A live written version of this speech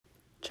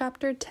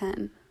Chapter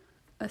 10: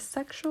 A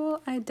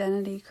Sexual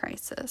Identity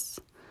Crisis.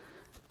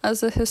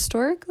 As a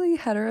historically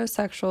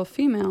heterosexual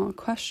female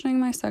questioning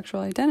my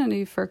sexual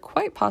identity for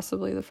quite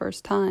possibly the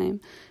first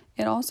time,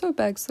 it also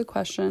begs the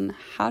question,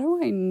 how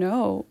do I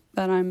know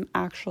that I'm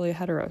actually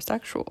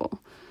heterosexual?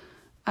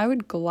 I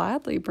would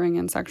gladly bring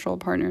in sexual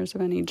partners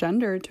of any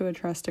gender to a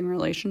trusting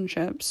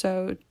relationship,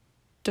 so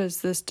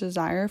does this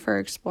desire for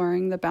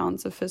exploring the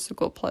bounds of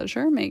physical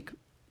pleasure make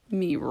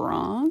me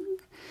wrong?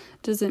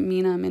 Does it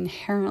mean I'm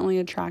inherently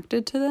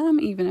attracted to them,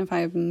 even if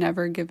I have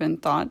never given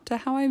thought to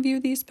how I view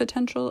these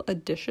potential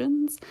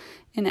additions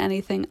in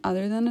anything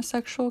other than a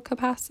sexual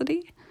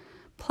capacity?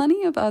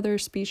 Plenty of other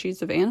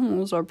species of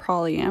animals are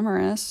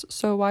polyamorous,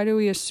 so why do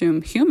we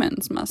assume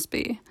humans must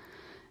be?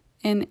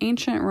 In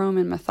ancient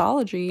Roman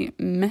mythology,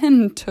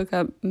 men took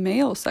up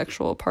male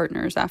sexual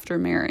partners after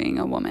marrying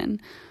a woman.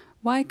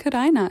 Why could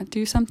I not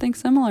do something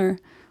similar?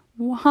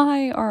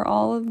 Why are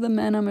all of the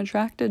men I'm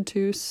attracted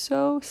to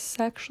so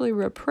sexually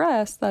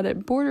repressed that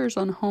it borders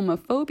on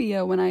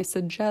homophobia when I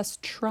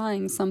suggest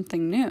trying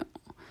something new?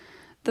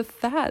 The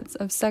fads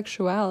of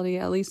sexuality,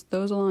 at least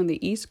those along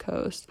the East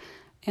Coast,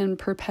 and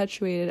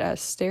perpetuated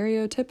as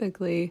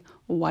stereotypically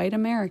white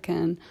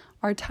American,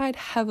 are tied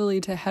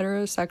heavily to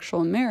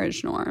heterosexual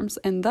marriage norms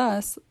and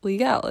thus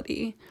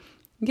legality.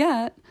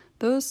 Yet,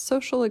 those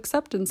social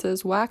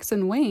acceptances wax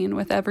and wane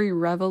with every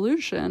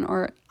revolution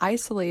or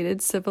isolated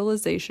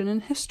civilization in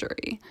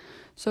history.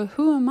 So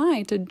who am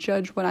I to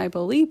judge what I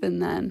believe in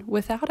then,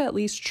 without at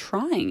least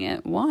trying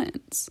it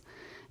once?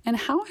 And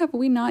how have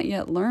we not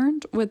yet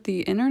learned, with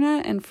the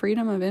internet and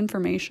freedom of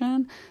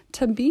information,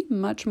 to be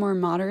much more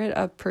moderate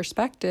of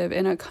perspective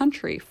in a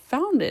country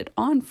founded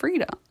on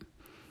freedom?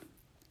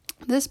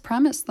 This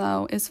premise,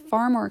 though, is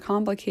far more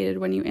complicated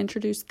when you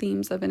introduce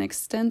themes of an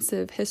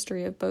extensive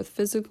history of both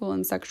physical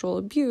and sexual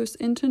abuse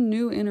into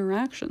new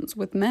interactions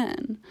with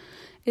men.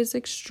 It's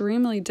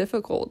extremely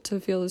difficult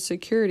to feel the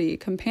security,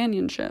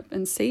 companionship,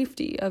 and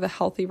safety of a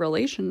healthy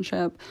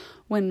relationship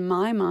when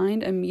my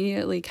mind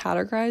immediately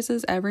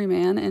categorizes every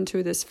man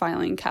into this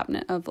filing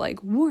cabinet of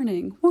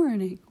warning,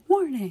 warning,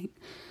 warning.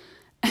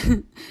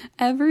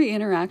 Every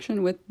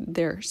interaction with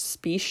their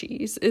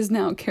species is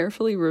now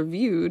carefully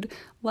reviewed,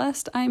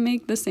 lest I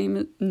make the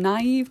same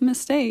naive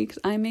mistakes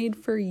I made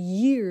for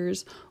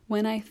years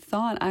when I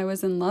thought I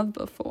was in love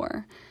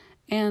before.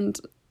 And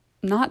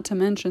not to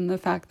mention the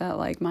fact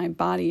that my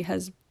body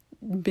has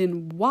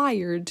been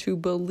wired to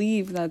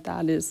believe that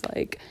that is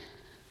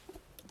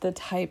the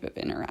type of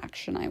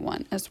interaction I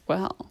want as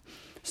well.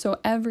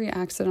 So every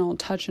accidental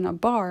touch in a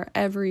bar,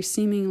 every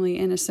seemingly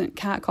innocent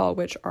catcall,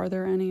 which are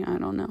there any? I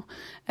don't know.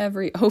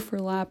 Every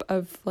overlap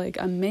of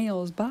a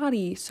male's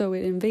body, so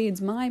it invades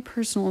my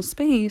personal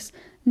space,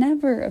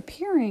 never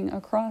appearing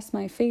across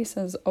my face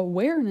as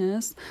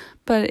awareness,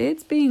 but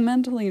it's being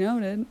mentally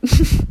noted.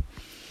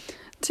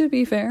 To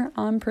be fair,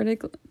 I'm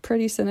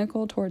pretty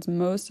cynical towards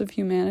most of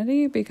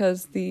humanity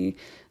because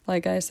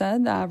like I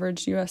said, the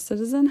average U.S.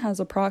 citizen has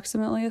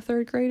approximately a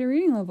third grade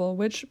reading level,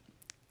 which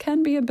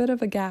can be a bit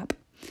of a gap.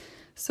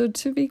 So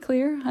to be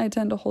clear, I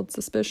tend to hold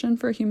suspicion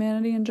for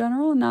humanity in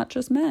general, not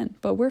just men,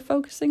 but we're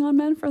focusing on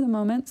men for the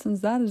moment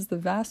since that is the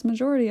vast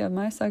majority of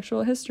my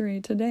sexual history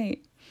to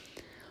date.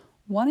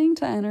 Wanting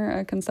to enter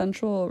a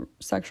consensual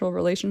sexual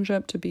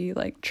relationship to be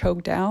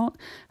choked out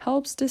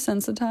helps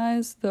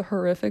desensitize the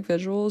horrific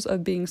visuals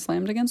of being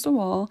slammed against a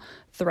wall,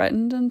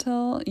 threatened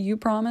until you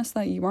promise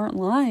that you aren't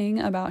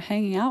lying about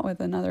hanging out with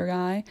another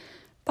guy,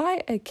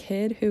 by a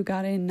kid who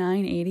got a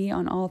 980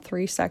 on all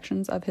 3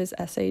 sections of his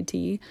SAT.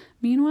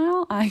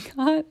 Meanwhile, I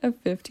got a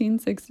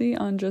 1560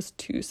 on just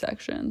 2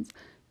 sections.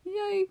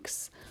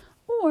 Yikes.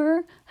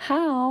 Or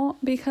how,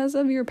 because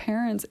of your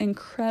parents'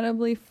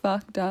 incredibly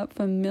fucked up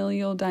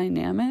familial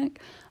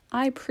dynamic,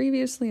 I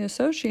previously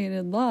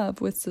associated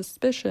love with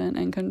suspicion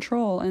and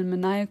control and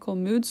maniacal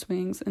mood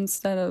swings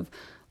instead of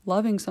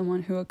loving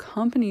someone who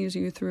accompanies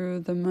you through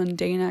the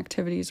mundane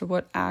activities of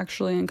what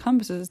actually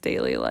encompasses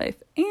daily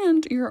life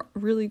and your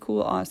really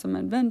cool, awesome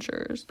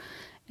adventures.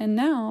 And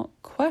now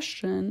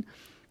question,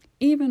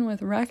 even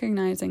with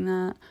recognizing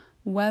that,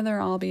 whether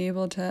I'll be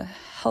able to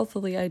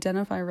healthily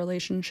identify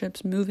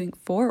relationships moving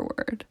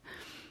forward.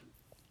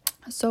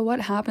 So what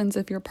happens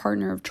if your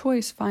partner of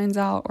choice finds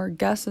out or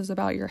guesses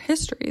about your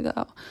history,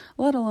 though,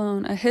 let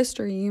alone a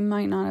history you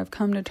might not have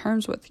come to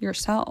terms with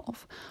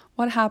yourself?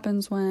 What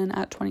happens when,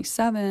 at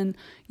 27,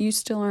 you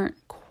still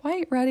aren't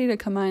quite ready to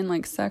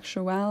combine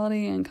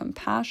sexuality and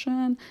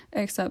compassion,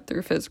 except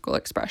through physical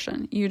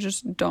expression? You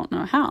just don't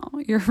know how.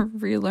 You're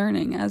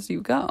relearning as you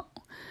go.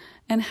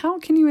 And how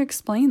can you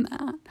explain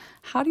that?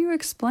 How do you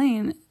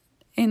explain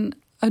in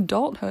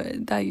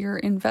adulthood that you're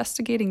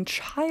investigating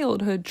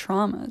childhood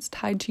traumas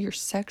tied to your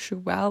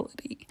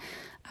sexuality?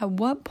 At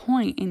what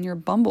point in your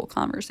Bumble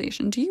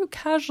conversation do you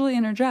casually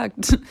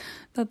interject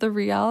that the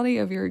reality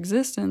of your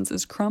existence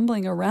is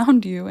crumbling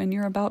around you and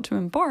you're about to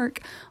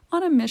embark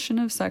on a mission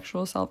of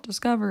sexual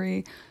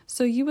self-discovery,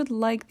 so you would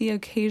like the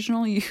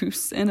occasional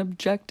use and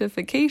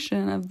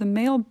objectification of the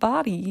male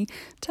body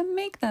to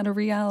make that a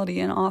reality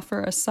and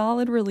offer a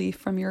solid relief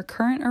from your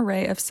current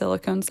array of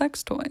silicone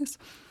sex toys?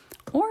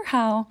 Or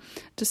how,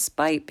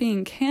 despite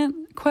being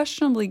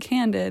questionably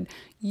candid,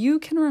 you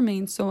can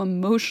remain so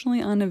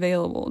emotionally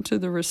unavailable to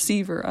the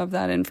receiver of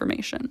that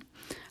information.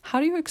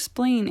 How do you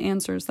explain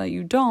answers that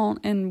you don't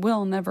and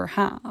will never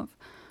have?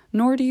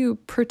 Nor do you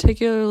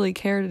particularly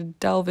care to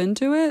delve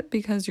into it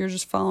because you're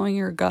just following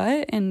your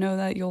gut and know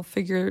that you'll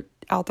figure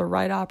out the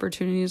right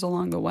opportunities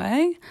along the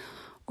way.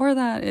 Or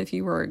that if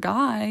you were a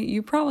guy,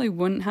 you probably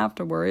wouldn't have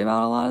to worry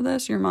about a lot of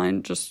this. Your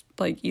mind just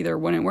either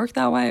wouldn't work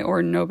that way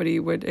or nobody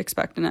would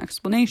expect an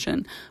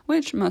explanation,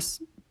 which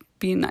must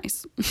be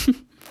nice.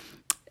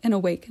 An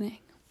awakening.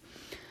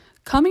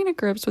 Coming to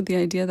grips with the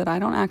idea that I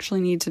don't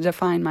actually need to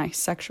define my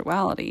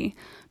sexuality,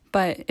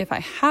 but if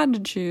I had to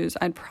choose,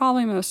 I'd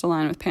probably most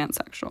align with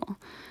pansexual.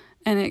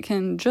 And it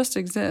can just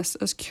exist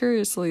as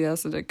curiously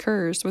as it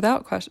occurs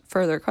without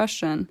further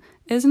question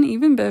is an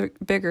even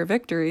bigger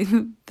victory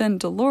than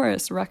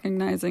Dolores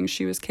recognizing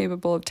she was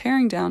capable of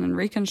tearing down and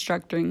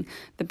reconstructing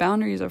the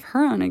boundaries of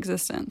her own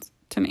existence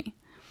to me.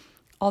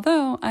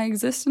 Although I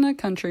exist in a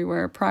country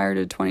where prior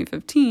to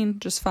 2015,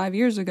 just 5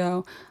 years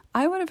ago,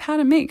 I would have had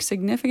to make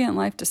significant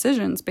life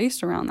decisions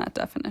based around that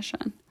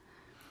definition.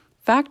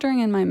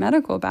 Factoring in my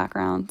medical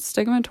background,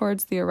 stigma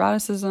towards the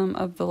eroticism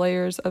of the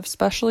layers of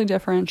specially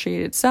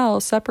differentiated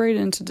cells separated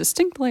into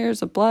distinct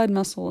layers of blood,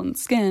 muscle, and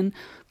skin,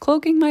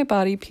 cloaking my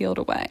body peeled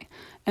away.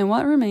 And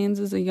what remains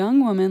is a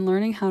young woman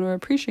learning how to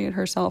appreciate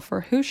herself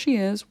for who she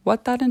is,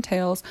 what that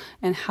entails,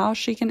 and how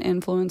she can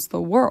influence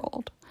the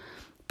world.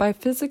 By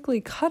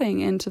physically cutting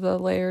into the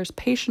layers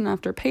patient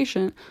after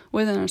patient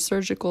within a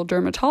surgical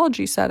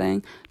dermatology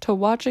setting, to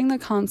watching the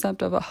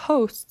concept of a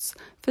host's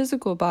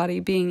physical body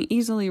being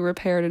easily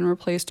repaired and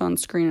replaced on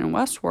screen in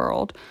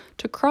Westworld,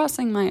 to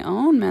crossing my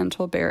own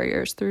mental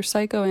barriers through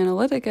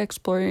psychoanalytic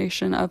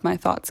exploration of my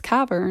thoughts'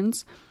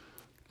 caverns,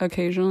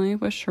 occasionally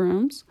with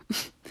shrooms,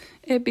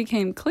 it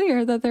became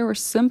clear that there were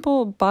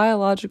simple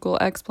biological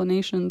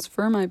explanations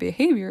for my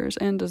behaviors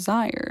and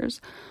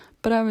desires,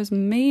 but I was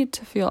made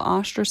to feel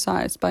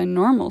ostracized by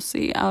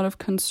normalcy out of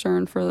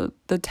concern for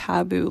the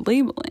taboo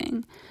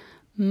labeling,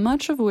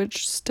 much of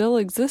which still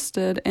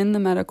existed in the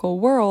medical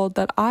world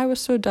that I was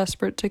so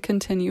desperate to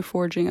continue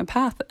forging a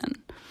path in.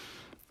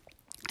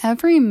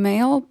 Every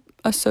male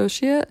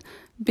associate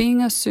being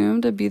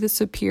assumed to be the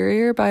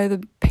superior by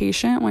the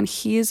patient when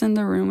he is in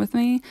the room with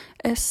me,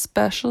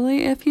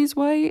 especially if he's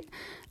white.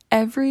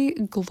 Every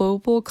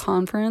global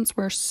conference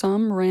where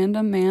some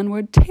random man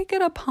would take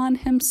it upon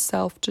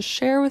himself to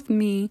share with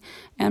me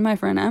and my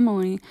friend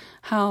Emily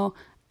how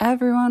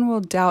everyone will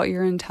doubt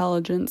your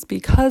intelligence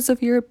because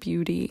of your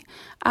beauty.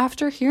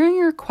 After hearing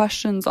your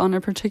questions on a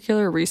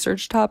particular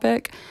research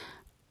topic,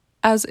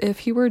 as if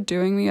he were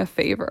doing me a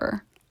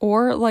favor,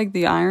 or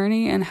the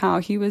irony and how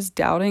he was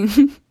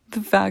doubting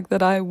the fact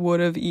that I would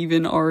have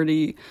even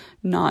already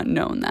not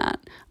known that.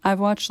 I've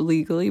watched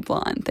Legally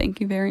Blonde. Thank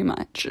you very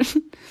much.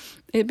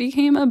 It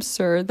became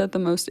absurd that the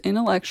most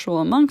intellectual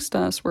amongst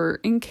us were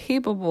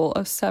incapable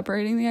of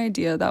separating the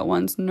idea that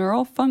one's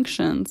neural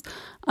functions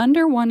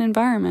under one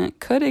environment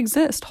could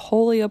exist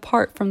wholly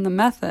apart from the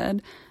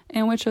method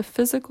in which a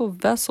physical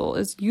vessel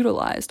is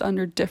utilized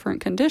under different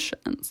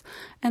conditions,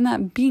 and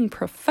that being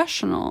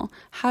professional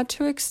had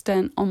to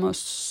extend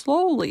almost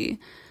slowly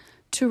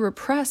to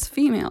repress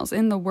females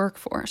in the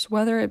workforce,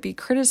 whether it be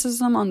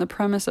criticism on the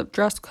premise of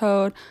dress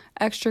code,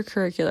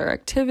 extracurricular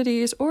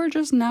activities, or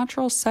just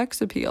natural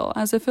sex appeal,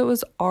 as if it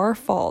was our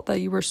fault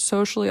that you were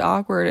socially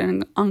awkward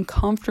and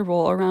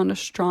uncomfortable around a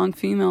strong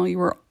female you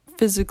were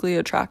physically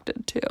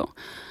attracted to.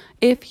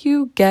 If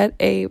you get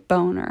a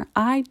boner,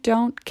 I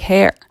don't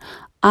care.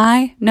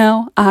 I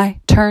know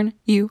I turn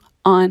you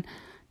on.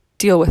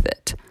 Deal with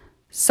it.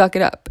 Suck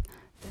it up.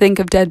 Think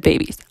of dead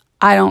babies.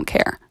 I don't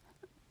care.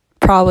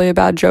 Probably a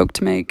bad joke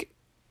to make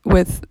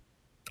with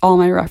all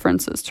my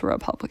references to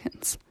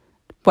Republicans.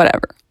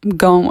 Whatever. I'm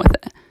going with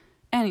it.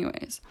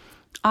 Anyways,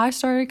 I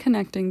started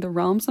connecting the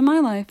realms of my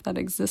life that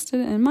existed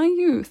in my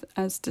youth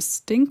as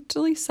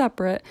distinctly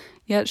separate,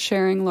 yet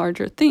sharing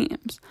larger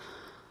themes.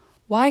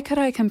 Why could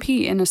I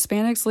compete in a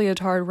spandex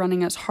leotard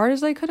running as hard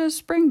as I could as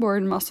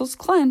springboard, muscles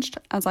clenched,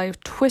 as I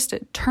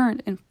twisted,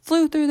 turned, and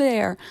flew through the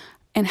air,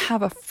 and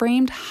have a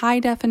framed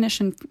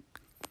high-definition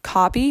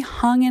copy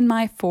hung in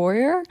my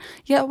foyer,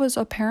 yet was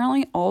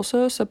apparently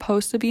also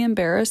supposed to be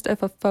embarrassed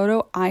if a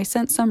photo I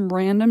sent some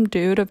random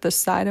dude of the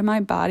side of my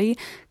body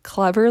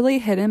cleverly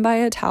hidden by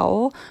a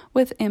towel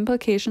with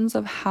implications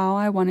of how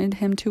I wanted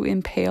him to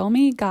impale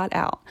me got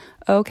out?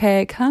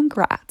 Okay,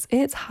 congrats.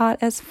 It's hot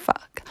as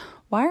fuck.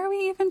 Why are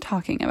we even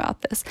talking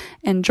about this?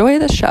 Enjoy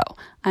the show.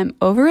 I'm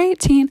over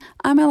 18.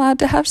 I'm allowed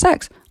to have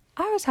sex.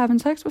 I was having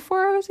sex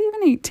before I was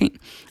even 18.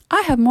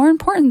 I have more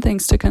important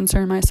things to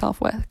concern myself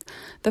with.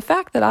 The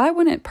fact that I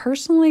wouldn't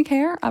personally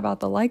care about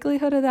the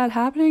likelihood of that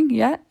happening,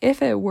 yet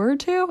if it were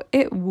to,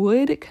 it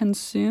would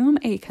consume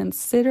a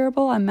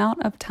considerable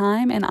amount of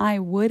time and I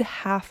would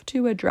have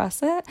to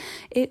address it.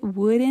 It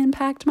would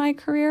impact my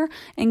career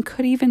and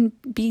could even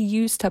be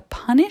used to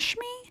punish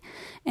me.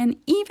 And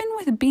even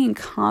with being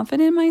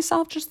confident in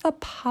myself, just the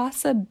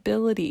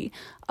possibility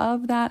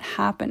of that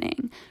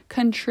happening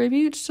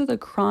contributes to the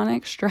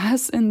chronic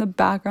stress in the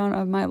background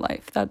of my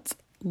life. That's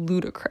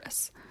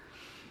ludicrous.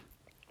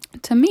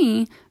 To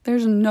me,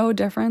 there's no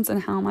difference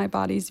in how my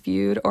body's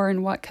viewed or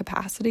in what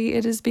capacity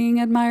it is being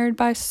admired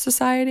by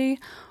society,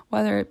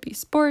 whether it be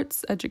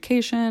sports,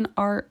 education,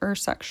 art, or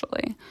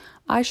sexually.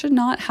 I should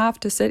not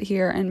have to sit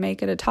here and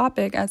make it a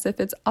topic as if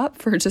it's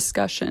up for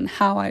discussion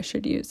how I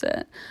should use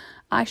it.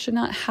 I should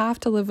not have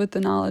to live with the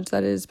knowledge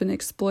that it has been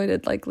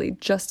exploited likely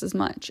just as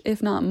much,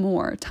 if not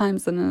more,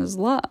 times than it is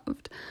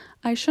loved.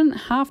 I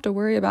shouldn't have to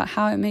worry about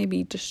how it may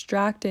be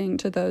distracting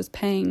to those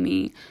paying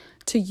me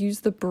to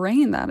use the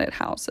brain that it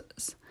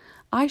houses.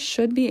 I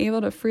should be able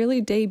to freely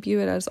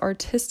debut it as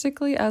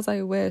artistically as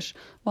I wish,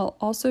 while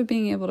also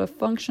being able to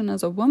function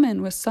as a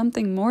woman with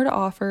something more to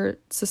offer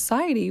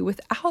society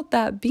without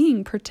that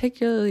being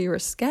particularly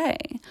risque.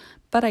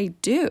 But I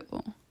do.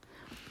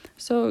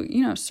 So,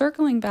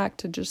 circling back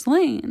to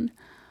Ghislaine,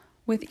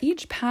 with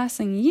each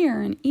passing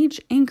year and each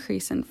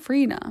increase in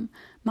freedom,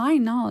 my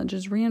knowledge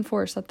is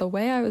reinforced that the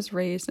way I was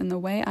raised and the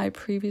way I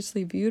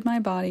previously viewed my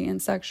body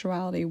and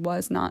sexuality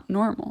was not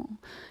normal.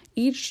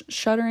 Each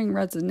shuddering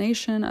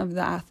resignation of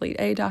the Athlete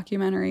A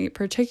documentary,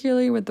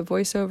 particularly with the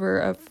voiceover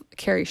of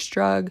Carrie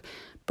Strug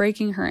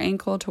breaking her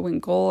ankle to win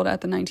gold at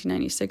the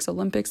 1996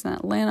 Olympics in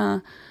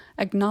Atlanta,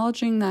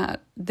 acknowledging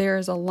that there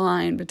is a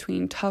line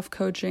between tough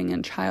coaching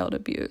and child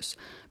abuse,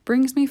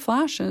 brings me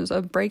flashes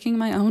of breaking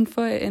my own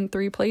foot in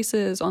 3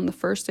 places on the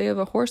first day of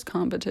a horse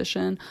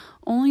competition,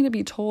 only to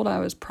be told I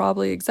was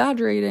probably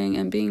exaggerating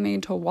and being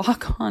made to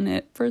walk on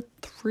it for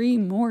 3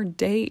 more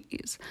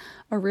days.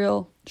 A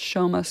real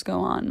show must go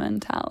on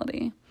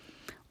mentality.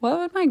 What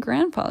would my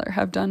grandfather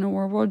have done in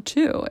World War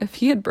II if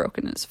he had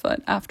broken his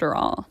foot, after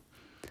all?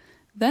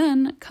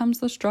 Then comes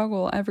the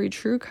struggle every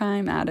true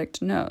crime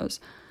addict knows,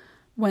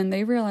 when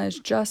they realize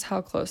just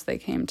how close they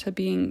came to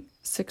being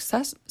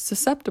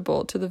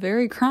susceptible to the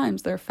very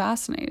crimes they're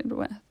fascinated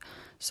with.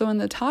 So when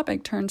the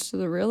topic turns to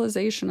the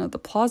realization of the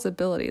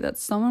plausibility that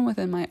someone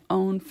within my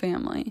own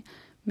family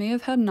may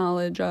have had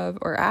knowledge of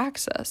or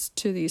access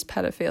to these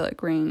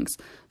pedophilic rings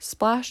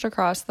splashed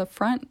across the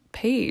front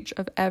page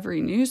of every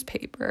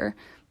newspaper,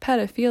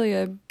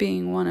 pedophilia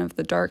being one of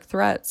the dark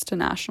threats to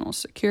national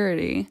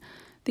security,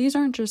 these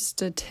aren't just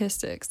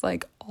statistics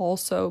like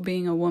also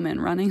being a woman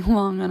running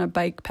along on a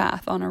bike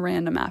path on a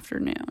random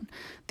afternoon.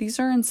 These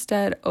are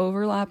instead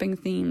overlapping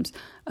themes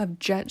of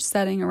jet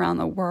setting around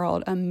the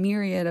world, a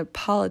myriad of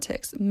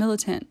politics,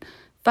 militant,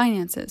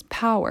 finances,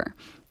 power,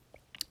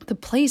 the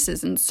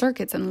places and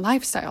circuits and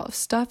lifestyle of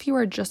stuff you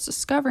are just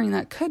discovering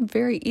that could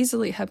very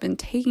easily have been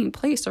taking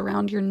place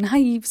around your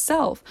naive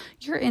self.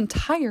 Your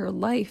entire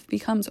life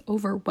becomes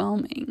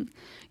overwhelming.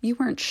 You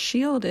weren't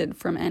shielded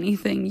from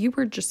anything. You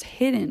were just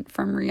hidden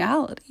from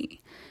reality,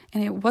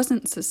 and it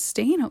wasn't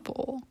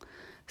sustainable.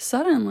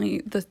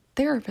 Suddenly, the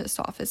therapist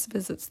office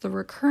visits, the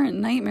recurrent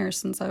nightmares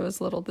since I was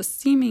little, the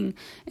seeming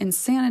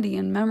insanity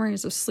and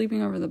memories of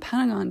sleeping over the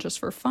Pentagon just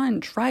for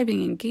fun,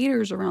 driving in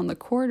gators around the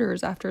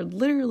corridors after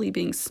literally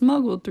being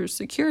smuggled through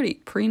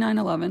security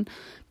pre-9/11,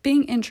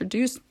 being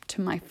introduced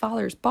to my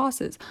father's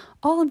bosses,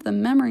 all of the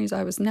memories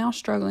I was now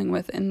struggling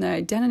with in the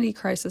identity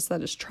crisis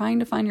that is trying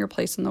to find your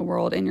place in the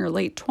world in your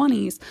late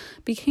 20s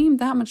became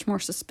that much more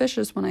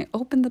suspicious when I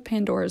opened the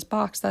Pandora's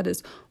box that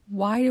is,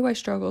 why do I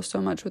struggle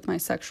so much with my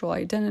sexual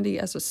identity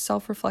as a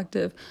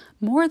self-reflective,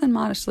 more than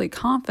modestly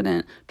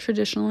confident,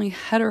 traditionally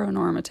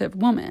heteronormative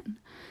woman?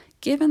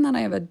 Given that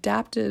I have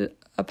adapted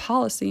a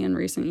policy in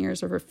recent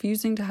years of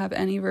refusing to have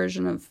any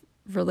version of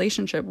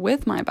relationship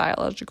with my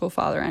biological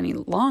father any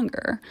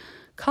longer,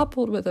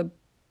 coupled with a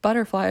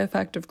butterfly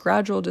effect of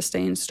gradual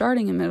disdain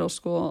starting in middle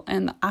school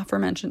and the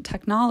aforementioned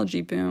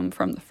technology boom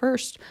from the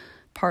first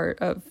part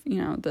of,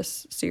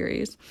 this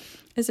series,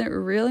 is it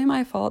really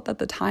my fault that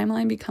the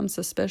timeline becomes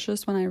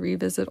suspicious when I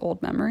revisit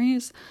old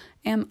memories?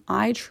 Am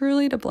I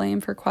truly to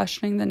blame for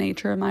questioning the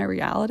nature of my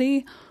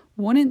reality?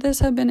 Wouldn't this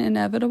have been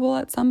inevitable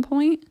at some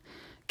point?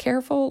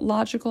 Careful,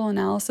 logical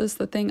analysis,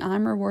 the thing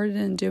I'm rewarded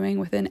in doing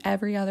within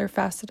every other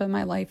facet of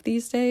my life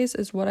these days,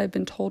 is what I've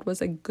been told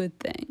was a good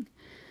thing.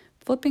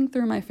 Flipping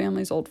through my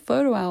family's old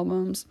photo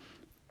albums,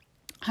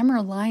 I'm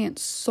reliant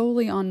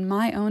solely on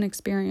my own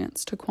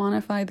experience to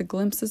quantify the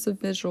glimpses of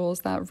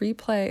visuals that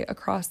replay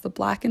across the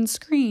blackened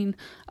screen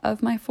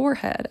of my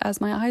forehead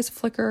as my eyes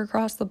flicker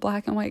across the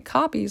black and white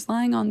copies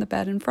lying on the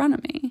bed in front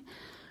of me.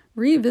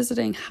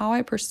 Revisiting how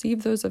I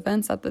perceived those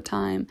events at the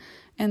time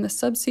and the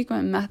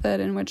subsequent method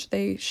in which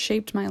they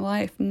shaped my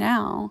life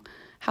now,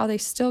 how they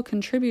still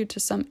contribute to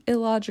some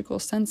illogical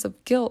sense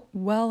of guilt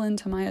well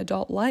into my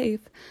adult life,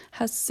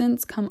 has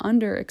since come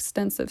under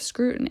extensive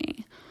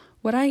scrutiny.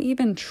 Would I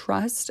even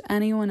trust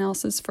anyone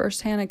else's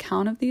firsthand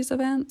account of these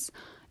events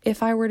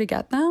if I were to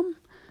get them?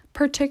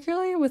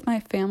 Particularly with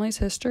my family's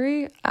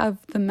history of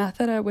the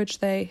method at which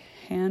they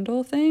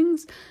handle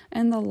things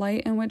and the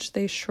light in which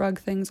they shrug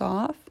things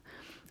off.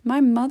 My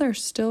mother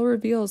still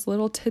reveals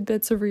little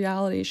tidbits of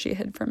reality she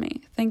hid from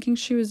me, thinking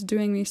she was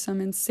doing me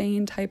some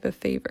insane type of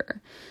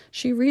favor.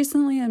 She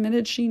recently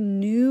admitted she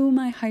knew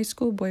my high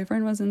school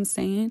boyfriend was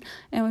insane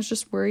and was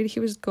just worried he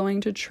was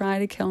going to try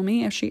to kill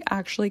me if she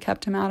actually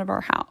kept him out of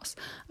our house.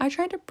 I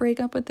tried to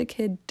break up with the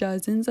kid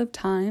dozens of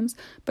times,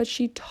 but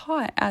she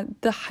taught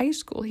at the high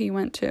school he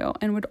went to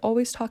and would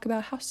always talk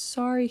about how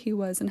sorry he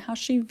was and how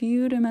she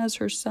viewed him as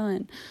her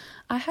son.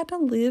 I had to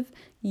live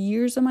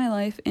years of my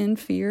life in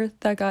fear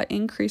that got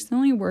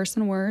increasingly worse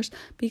and worse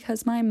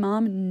because my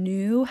mom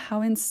knew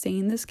how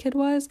insane this kid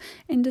was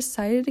and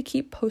decided to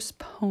keep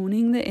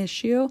postponing the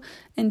issue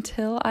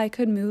until I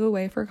could move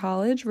away for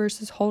college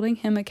versus holding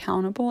him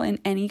accountable in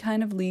any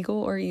kind of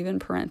legal or even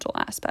parental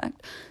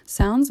aspect.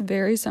 Sounds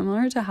very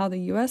similar to how the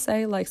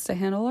USA likes to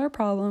handle our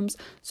problems,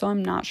 so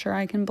I'm not sure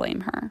I can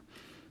blame her.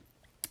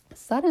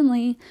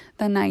 Suddenly,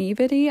 the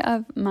naivety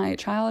of my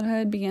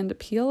childhood began to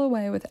peel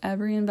away with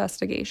every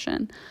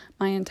investigation.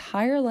 My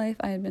entire life,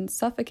 I had been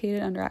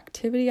suffocated under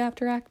activity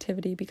after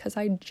activity because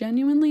I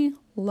genuinely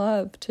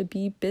love to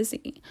be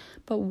busy.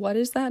 But what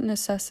is that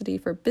necessity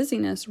for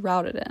busyness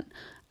rooted in?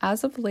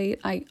 As of late,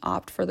 I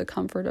opt for the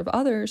comfort of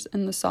others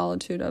and the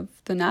solitude of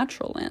the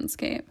natural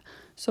landscape.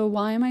 So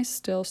why am I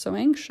still so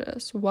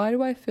anxious? Why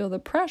do I feel the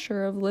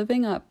pressure of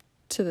living up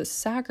to the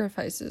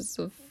sacrifices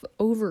of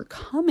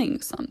overcoming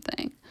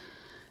something?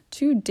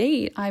 To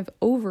date, I've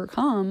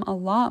overcome a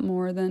lot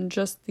more than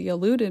just the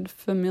alluded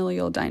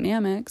familial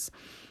dynamics.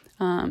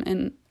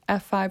 An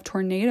F5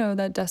 tornado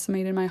that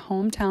decimated my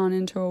hometown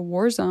into a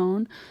war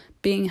zone,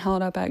 being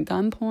held up at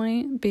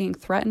gunpoint, being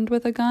threatened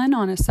with a gun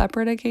on a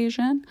separate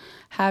occasion,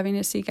 having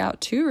to seek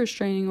out 2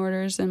 restraining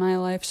orders in my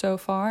life so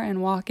far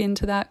and walk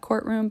into that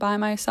courtroom by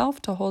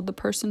myself to hold the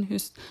person who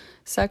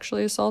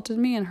sexually assaulted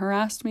me and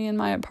harassed me in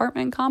my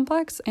apartment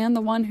complex and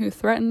the one who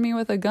threatened me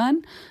with a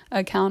gun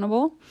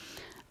accountable.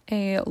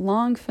 A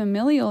long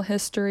familial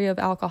history of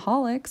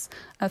alcoholics,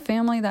 a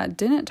family that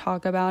didn't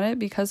talk about it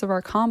because of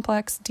our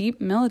complex, deep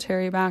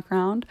military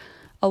background,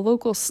 a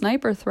local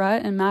sniper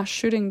threat and mass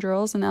shooting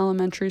drills in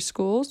elementary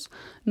schools,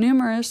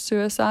 numerous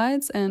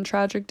suicides and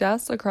tragic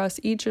deaths across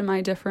each of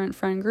my different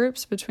friend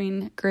groups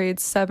between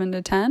grades 7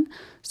 to 10,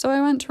 so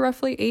I went to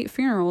roughly 8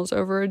 funerals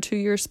over a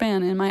 2-year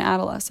span in my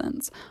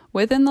adolescence.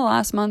 Within the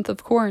last month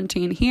of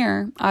quarantine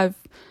here, I've,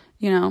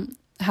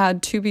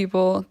 had 2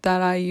 people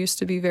that I used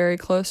to be very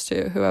close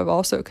to who have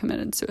also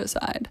committed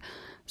suicide.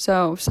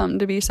 So something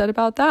to be said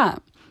about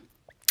that.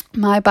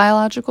 My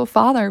biological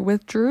father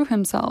withdrew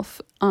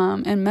himself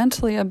and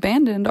mentally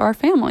abandoned our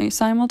family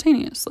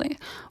simultaneously,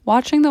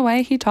 watching the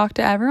way he talked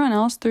to everyone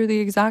else through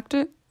the exact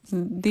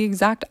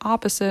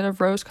opposite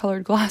of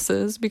rose-colored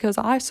glasses because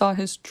I saw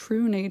his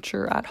true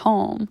nature at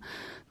home.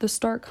 The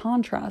stark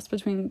contrast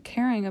between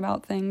caring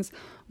about things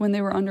when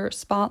they were under a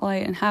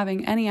spotlight and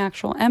having any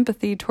actual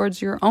empathy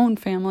towards your own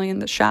family in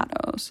the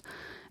shadows.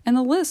 And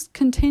the list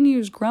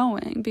continues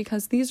growing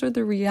because these are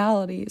the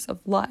realities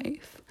of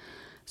life.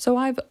 So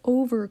I've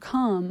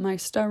overcome my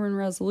stubborn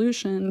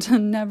resolution to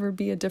never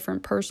be a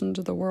different person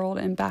to the world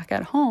and back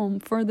at home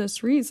for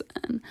this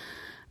reason.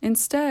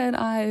 Instead,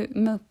 I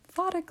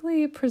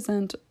methodically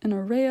present an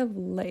array of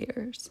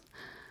layers.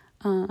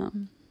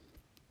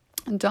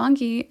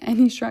 Donkey,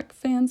 any Shrek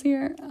fans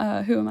here?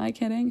 Who am I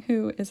kidding?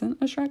 Who isn't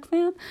a Shrek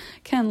fan?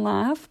 Can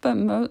laugh,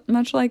 but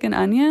much like an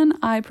onion,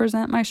 I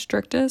present my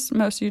strictest,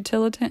 most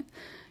utilitarian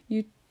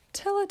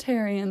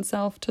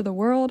self to the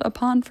world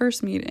upon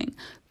first meeting.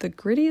 The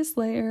grittiest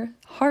layer,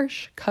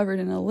 harsh, covered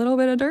in a little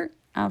bit of dirt.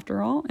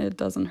 After all, it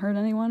doesn't hurt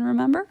anyone,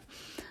 remember?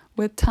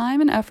 With time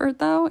and effort,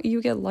 though,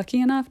 you get lucky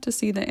enough to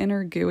see the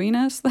inner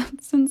gooiness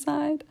that's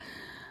inside.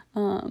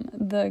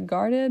 The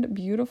guarded,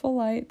 beautiful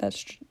light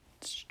that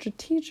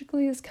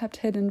strategically is kept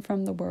hidden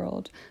from the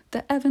world,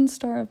 the Evan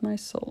star of my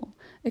soul,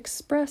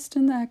 expressed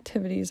in the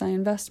activities I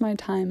invest my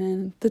time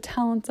in, the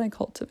talents I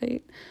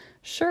cultivate.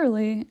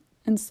 Surely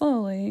and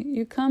slowly,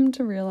 you come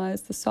to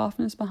realize the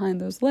softness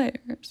behind those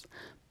layers.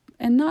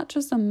 And not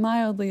just a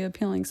mildly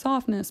appealing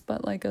softness,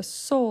 but like a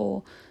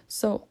soul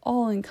so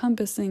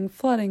all-encompassing,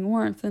 flooding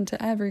warmth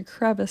into every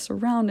crevice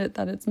around it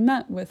that it's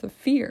met with a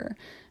fear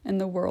in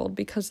the world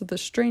because of the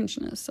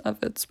strangeness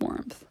of its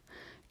warmth.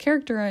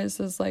 Characterized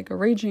as like a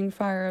raging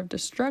fire of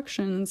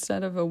destruction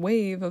instead of a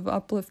wave of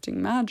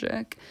uplifting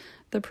magic,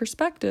 the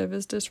perspective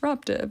is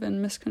disruptive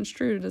and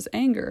misconstrued as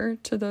anger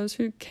to those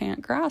who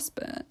can't grasp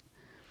it.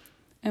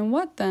 And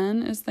what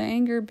then is the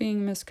anger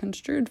being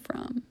misconstrued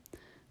from?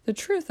 The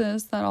truth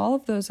is that all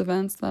of those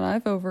events that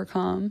I've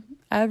overcome,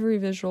 every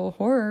visual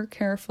horror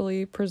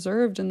carefully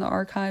preserved in the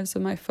archives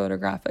of my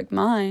photographic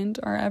mind,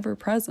 are ever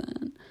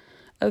present,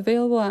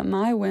 available at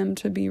my whim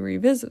to be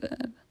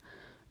revisited.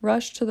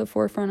 Rushed to the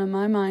forefront of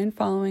my mind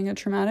following a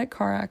traumatic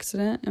car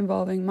accident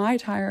involving my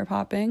tire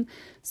popping,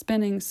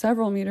 spinning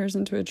several meters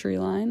into a tree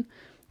line,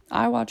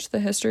 I watched the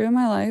history of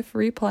my life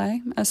replay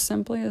as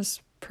simply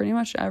as pretty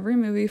much every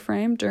movie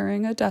frame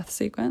during a death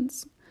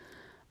sequence.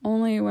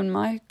 Only when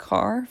my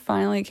car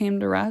finally came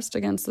to rest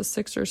against the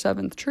 6th or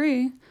 7th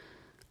tree,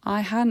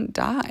 I hadn't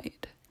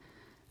died.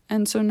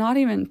 And so not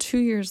even 2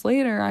 years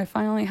later, I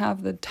finally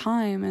have the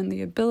time and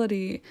the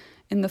ability,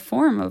 in the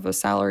form of a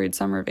salaried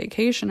summer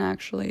vacation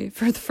actually,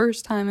 for the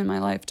first time in my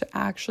life to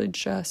actually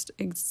just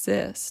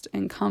exist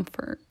in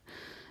comfort.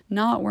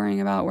 Not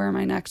worrying about where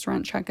my next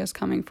rent check is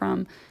coming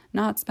from,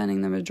 not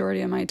spending the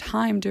majority of my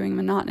time doing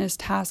monotonous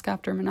task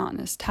after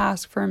monotonous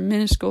task for a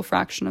minuscule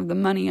fraction of the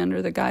money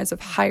under the guise of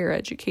higher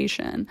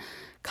education,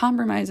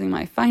 compromising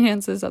my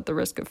finances at the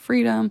risk of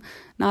freedom,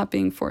 not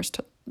being forced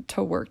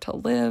to work to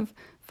live,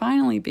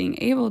 finally being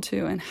able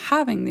to and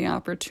having the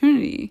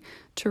opportunity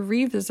to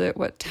revisit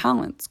what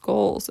talents,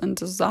 goals, and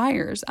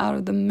desires out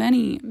of the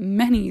many,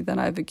 many that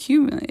I've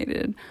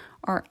accumulated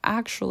are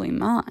actually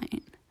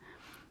mine.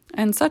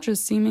 And such a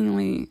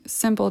seemingly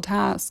simple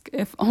task,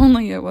 if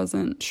only it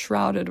wasn't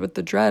shrouded with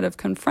the dread of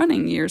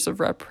confronting years of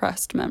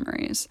repressed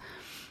memories.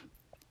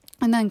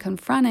 And then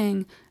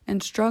confronting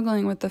and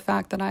struggling with the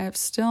fact that I have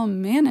still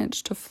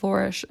managed to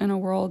flourish in a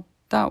world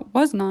that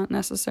was not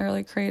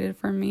necessarily created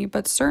for me,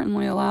 but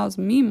certainly allows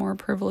me more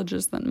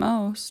privileges than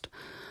most,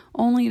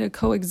 only to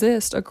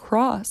coexist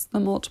across the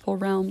multiple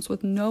realms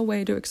with no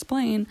way to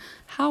explain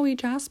how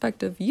each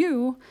aspect of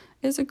you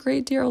is a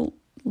great deal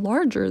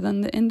larger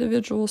than the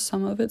individual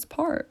sum of its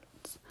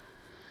parts.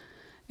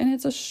 And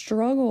it's a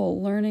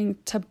struggle learning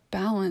to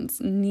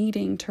balance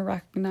needing to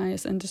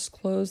recognize and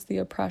disclose the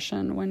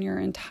oppression when your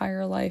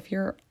entire life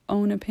your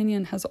own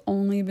opinion has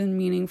only been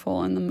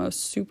meaningful in the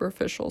most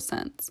superficial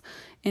sense.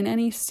 In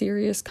any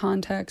serious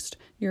context,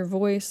 your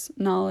voice,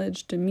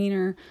 knowledge,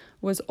 demeanor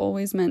was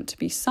always meant to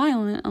be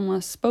silent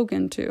unless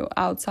spoken to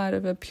outside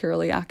of a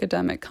purely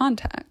academic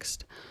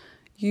context.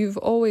 You've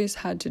always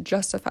had to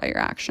justify your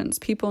actions.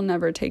 People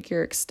never take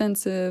your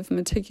extensive,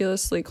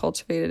 meticulously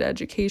cultivated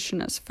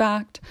education as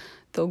fact.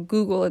 They'll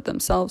Google it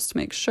themselves to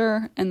make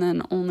sure, and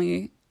then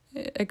only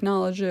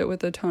acknowledge it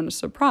with a tone of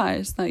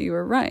surprise that you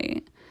were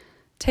right.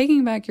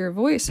 Taking back your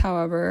voice,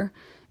 however,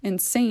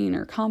 insane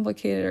or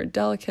complicated or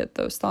delicate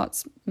those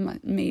thoughts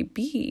may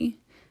be,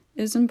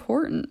 is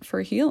important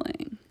for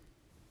healing.